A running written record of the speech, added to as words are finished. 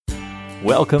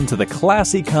Welcome to the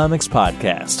Classy Comics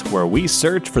Podcast, where we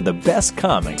search for the best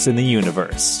comics in the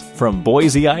universe. From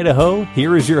Boise, Idaho,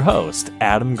 here is your host,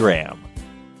 Adam Graham.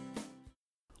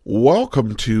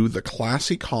 Welcome to the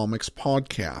Classy Comics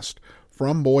Podcast.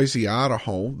 From Boise,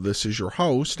 Idaho, this is your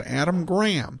host, Adam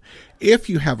Graham. If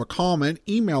you have a comment,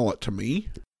 email it to me,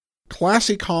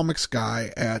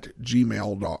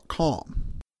 classycomicsguy@gmail.com.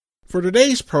 For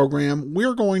today's program,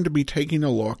 we're going to be taking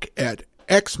a look at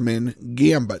X-Men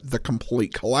Gambit, the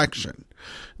complete collection.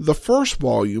 The first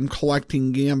volume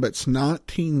collecting Gambit's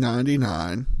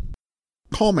 1999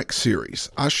 comic series.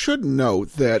 I should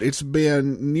note that it's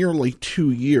been nearly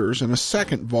 2 years and a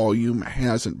second volume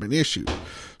hasn't been issued.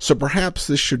 So perhaps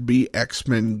this should be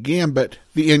X-Men Gambit,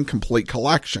 the incomplete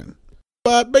collection.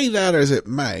 But be that as it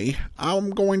may, I'm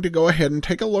going to go ahead and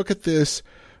take a look at this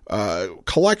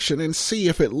collection and see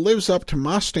if it lives up to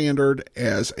my standard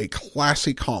as a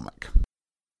classy comic.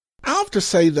 I have to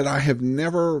say that I have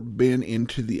never been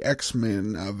into the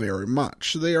X-Men very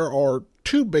much. There are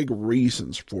two big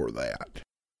reasons for that.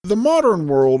 The modern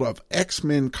world of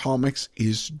X-Men comics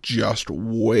is just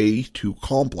way too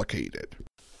complicated.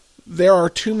 There are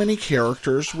too many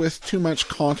characters with too much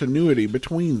continuity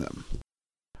between them.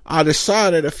 I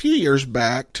decided a few years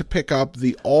back to pick up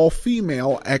the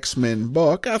all-female X-Men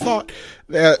book. I thought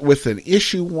that with an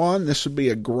issue 1, this would be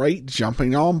a great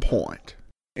jumping-on point.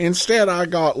 Instead, I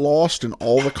got lost in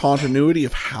all the continuity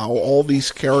of how all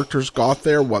these characters got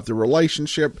there, what the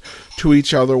relationship to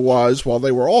each other was, while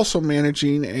they were also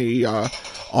managing a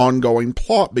ongoing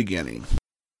plot beginning.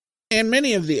 And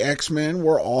many of the X-Men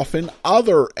were often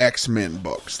other X-Men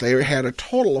books. They had a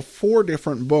total of 4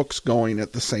 different books going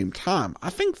at the same time.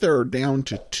 I think they're down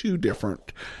to 2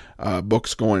 different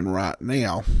books going right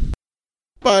now.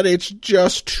 But it's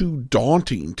just too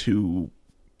daunting to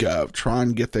try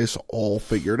and get this all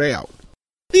figured out.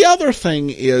 The other thing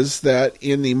is that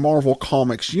in the Marvel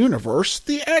Comics universe,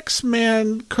 the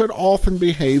X-Men could often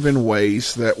behave in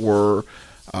ways that were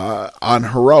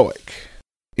unheroic.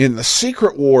 In the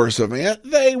Secret Wars event,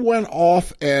 they went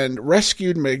off and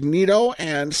rescued Magneto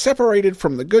and separated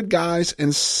from the good guys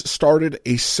and started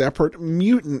a separate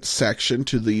mutant section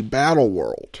to the battle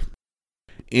world.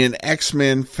 In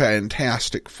X-Men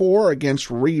Fantastic Four, against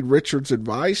Reed Richards'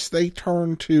 advice, they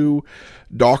turned to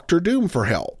Dr. Doom for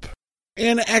help.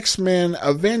 In X-Men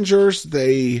Avengers,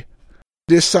 they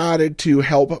decided to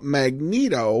help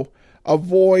Magneto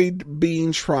avoid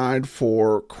being tried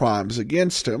for crimes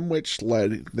against him, which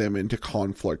led them into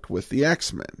conflict with the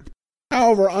X-Men.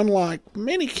 However, unlike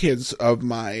many kids of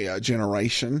my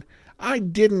generation, I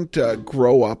didn't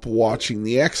grow up watching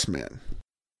the X-Men,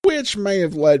 which may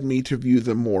have led me to view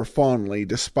them more fondly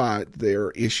despite their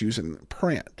issues in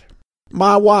print.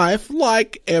 My wife,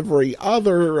 like every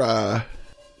other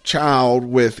child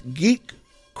with geek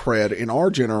cred in our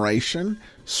generation,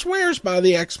 swears by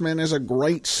the X-Men as a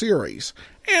great series,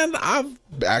 and I've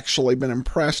actually been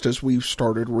impressed as we've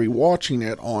started rewatching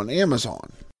it on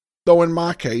Amazon, though in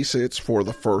my case it's for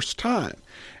the first time,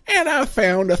 and I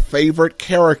found a favorite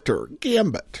character,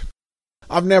 Gambit.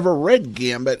 I've never read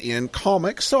Gambit in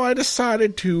comics, so I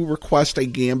decided to request a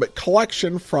Gambit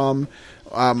collection from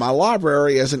my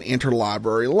library as an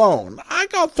interlibrary loan. I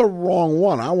got the wrong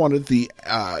one. I wanted the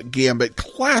Gambit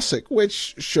Classic,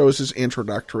 which shows his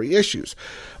introductory issues.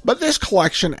 But this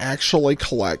collection actually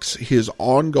collects his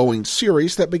ongoing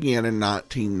series that began in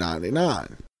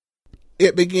 1999.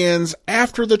 It begins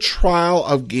after the trial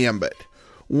of Gambit,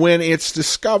 when it's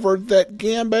discovered that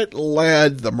Gambit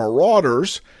led the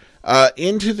Marauders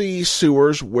into the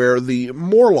sewers where the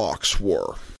Morlocks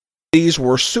were. These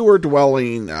were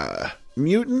sewer-dwelling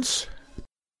mutants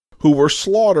who were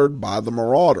slaughtered by the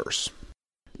Marauders.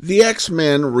 The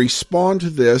X-Men respond to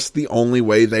this the only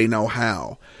way they know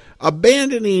how,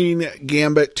 abandoning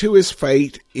Gambit to his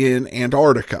fate in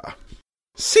Antarctica.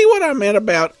 See what I meant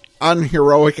about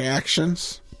unheroic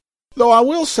actions? Though I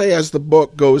will say as the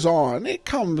book goes on, it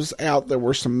comes out there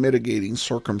were some mitigating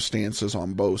circumstances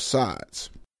on both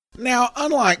sides. Now,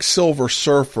 unlike Silver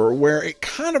Surfer, where it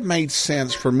kind of made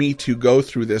sense for me to go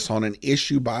through this on an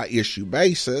issue-by-issue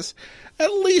basis,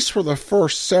 at least for the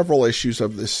first several issues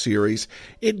of this series,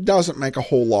 it doesn't make a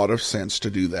whole lot of sense to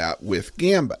do that with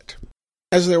Gambit,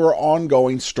 as there were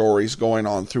ongoing stories going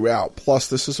on throughout. Plus,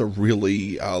 this is a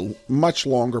really much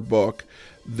longer book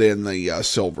than the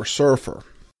Silver Surfer.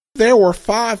 There were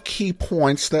 5 key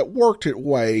points that worked its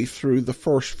way through the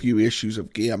first few issues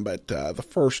of Gambit, the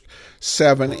first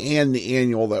 7 and the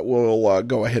annual that we'll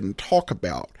go ahead and talk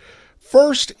about.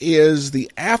 First is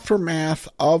the aftermath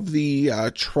of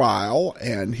the trial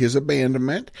and his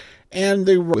abandonment, and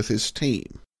with his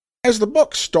team. As the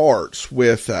book starts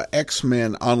with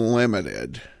X-Men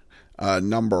Unlimited,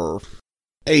 number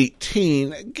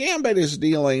 18, Gambit is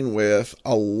dealing with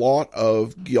a lot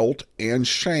of guilt and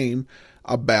shame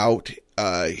about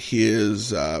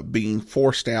his being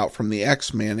forced out from the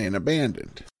X-Men and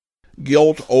abandoned.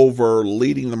 Guilt over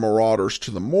leading the Marauders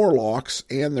to the Morlocks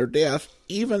and their death,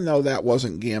 even though that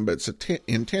wasn't Gambit's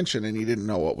intention and he didn't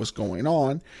know what was going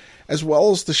on, as well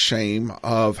as the shame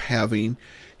of having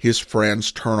his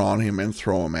friends turn on him and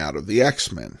throw him out of the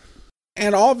X-Men.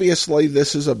 And obviously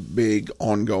this is a big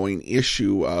ongoing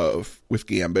issue with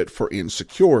Gambit for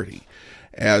insecurity,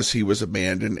 as he was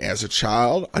abandoned as a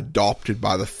child, adopted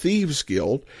by the Thieves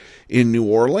Guild in New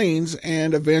Orleans,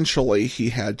 and eventually he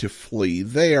had to flee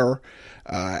there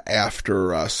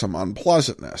after some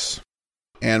unpleasantness,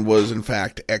 and was in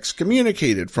fact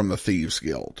excommunicated from the Thieves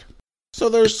Guild. So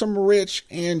there's some rich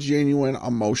and genuine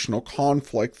emotional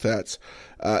conflict that's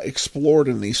explored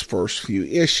in these first few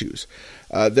issues.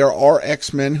 There are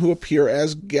X-Men who appear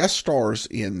as guest stars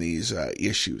in these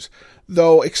issues,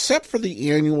 though except for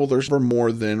the annual, there's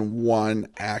more than one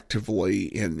actively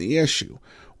in the issue,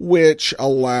 which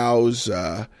allows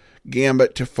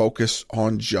Gambit to focus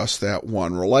on just that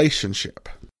one relationship.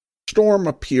 Storm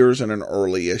appears in an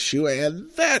early issue, and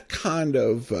that kind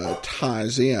of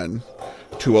ties in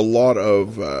to a lot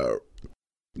of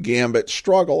Gambit's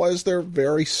struggle, as they're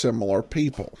very similar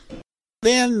people.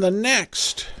 Then the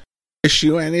next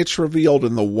issue, and it's revealed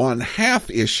in the 1/2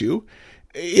 issue,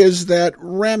 is that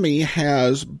Remy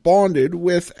has bonded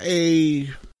with a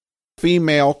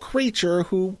female creature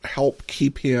who helped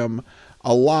keep him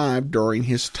alive during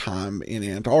his time in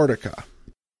Antarctica.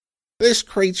 This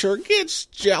creature gets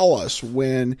jealous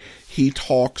when he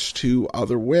talks to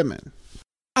other women.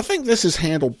 I think this is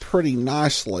handled pretty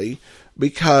nicely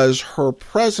because her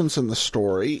presence in the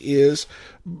story is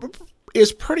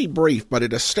pretty brief, but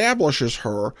it establishes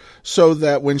her so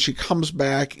that when she comes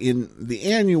back in the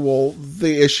annual,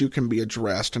 the issue can be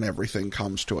addressed and everything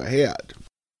comes to a head.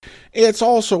 It's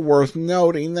also worth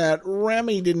noting that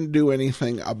Remy didn't do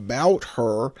anything about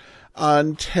her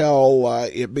until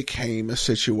it became a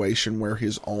situation where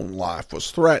his own life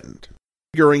was threatened,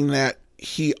 figuring that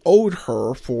he owed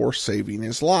her for saving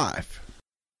his life.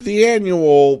 The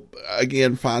annual,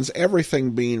 again, finds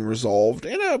everything being resolved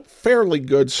in a fairly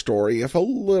good story, if a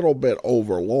little bit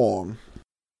overlong,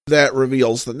 that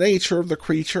reveals the nature of the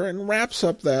creature and wraps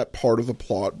up that part of the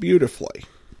plot beautifully.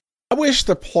 I wish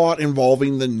the plot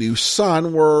involving the new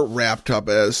sun were wrapped up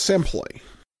as simply.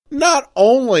 Not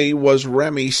only was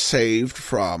Remy saved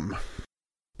from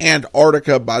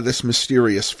Antarctica by this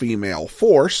mysterious female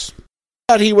force,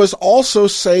 but he was also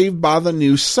saved by the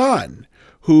new sun,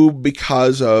 who,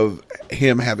 because of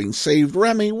him having saved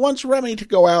Remy, wants Remy to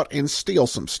go out and steal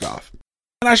some stuff.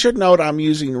 And I should note I'm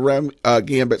using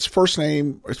Gambit's first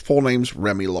name, his full name's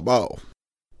Remy LeBeau.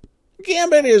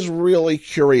 Gambit is really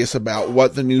curious about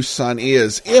what the new sun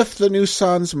is, if the new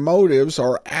sun's motives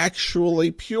are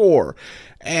actually pure.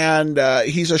 And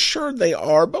he's assured they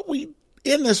are, but we,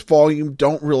 in this volume,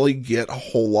 don't really get a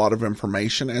whole lot of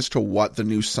information as to what the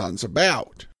new sun's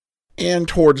about. And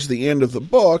towards the end of the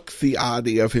book, the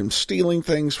idea of him stealing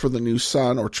things for the new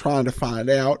sun or trying to find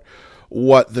out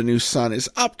what the new sun is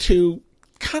up to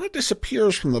kind of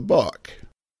disappears from the book.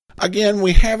 Again,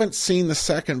 we haven't seen the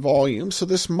second volume, so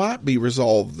this might be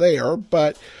resolved there,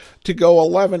 but to go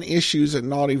 11 issues and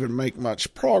not even make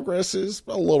much progress is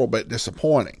a little bit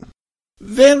disappointing.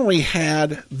 Then we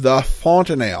had The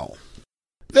Fontanelle.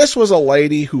 This was a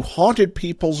lady who haunted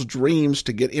people's dreams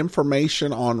to get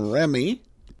information on Remy,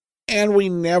 and we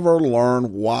never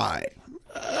learn why.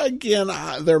 Again,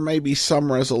 there may be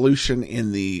some resolution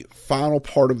in the final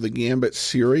part of the Gambit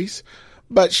series,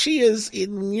 but she is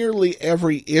in nearly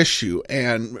every issue,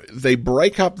 and they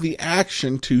break up the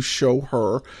action to show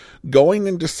her going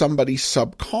into somebody's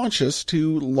subconscious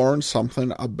to learn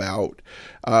something about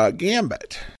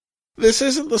Gambit. This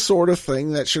isn't the sort of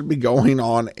thing that should be going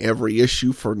on every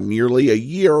issue for nearly a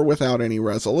year without any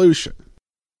resolution.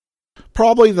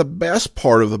 Probably the best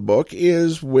part of the book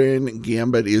is when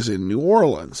Gambit is in New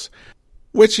Orleans,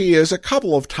 which he is a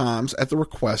couple of times at the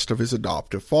request of his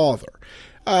adoptive father.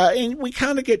 And we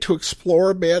kind of get to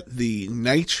explore a bit the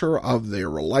nature of their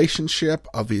relationship,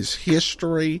 of his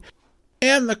history,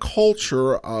 and the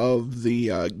culture of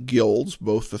the guilds,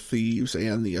 both the thieves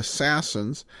and the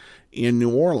assassins, in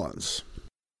New Orleans.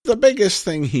 The biggest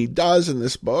thing he does in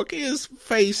this book is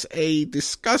face a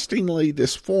disgustingly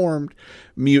disformed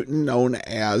mutant known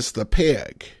as the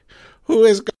Pig, who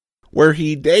is where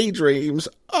he daydreams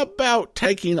about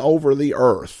taking over the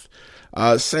Earth.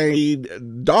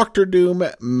 saying Dr. Doom,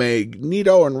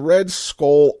 Magneto, and Red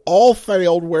Skull all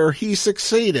failed where he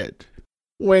succeeded,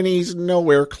 when he's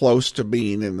nowhere close to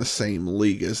being in the same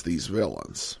league as these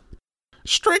villains.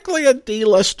 Strictly a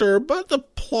D-lister, but the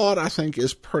plot I think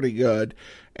is pretty good,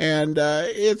 and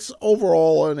it's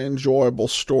overall an enjoyable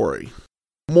story.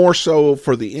 More so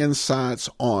for the insights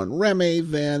on Remy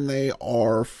than they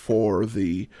are for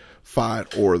the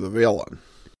fight or the villain.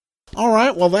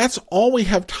 Alright, well that's all we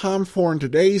have time for in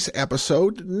today's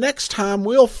episode. Next time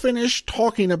we'll finish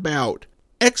talking about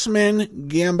X-Men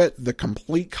Gambit The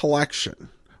Complete Collection,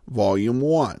 Volume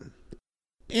 1.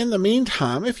 In the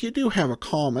meantime, if you do have a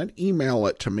comment, email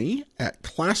it to me at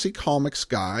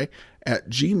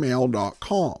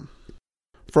classycomicsguy@gmail.com.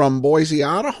 From Boise,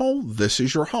 Idaho, this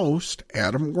is your host,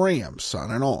 Adam Graham,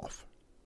 signing off.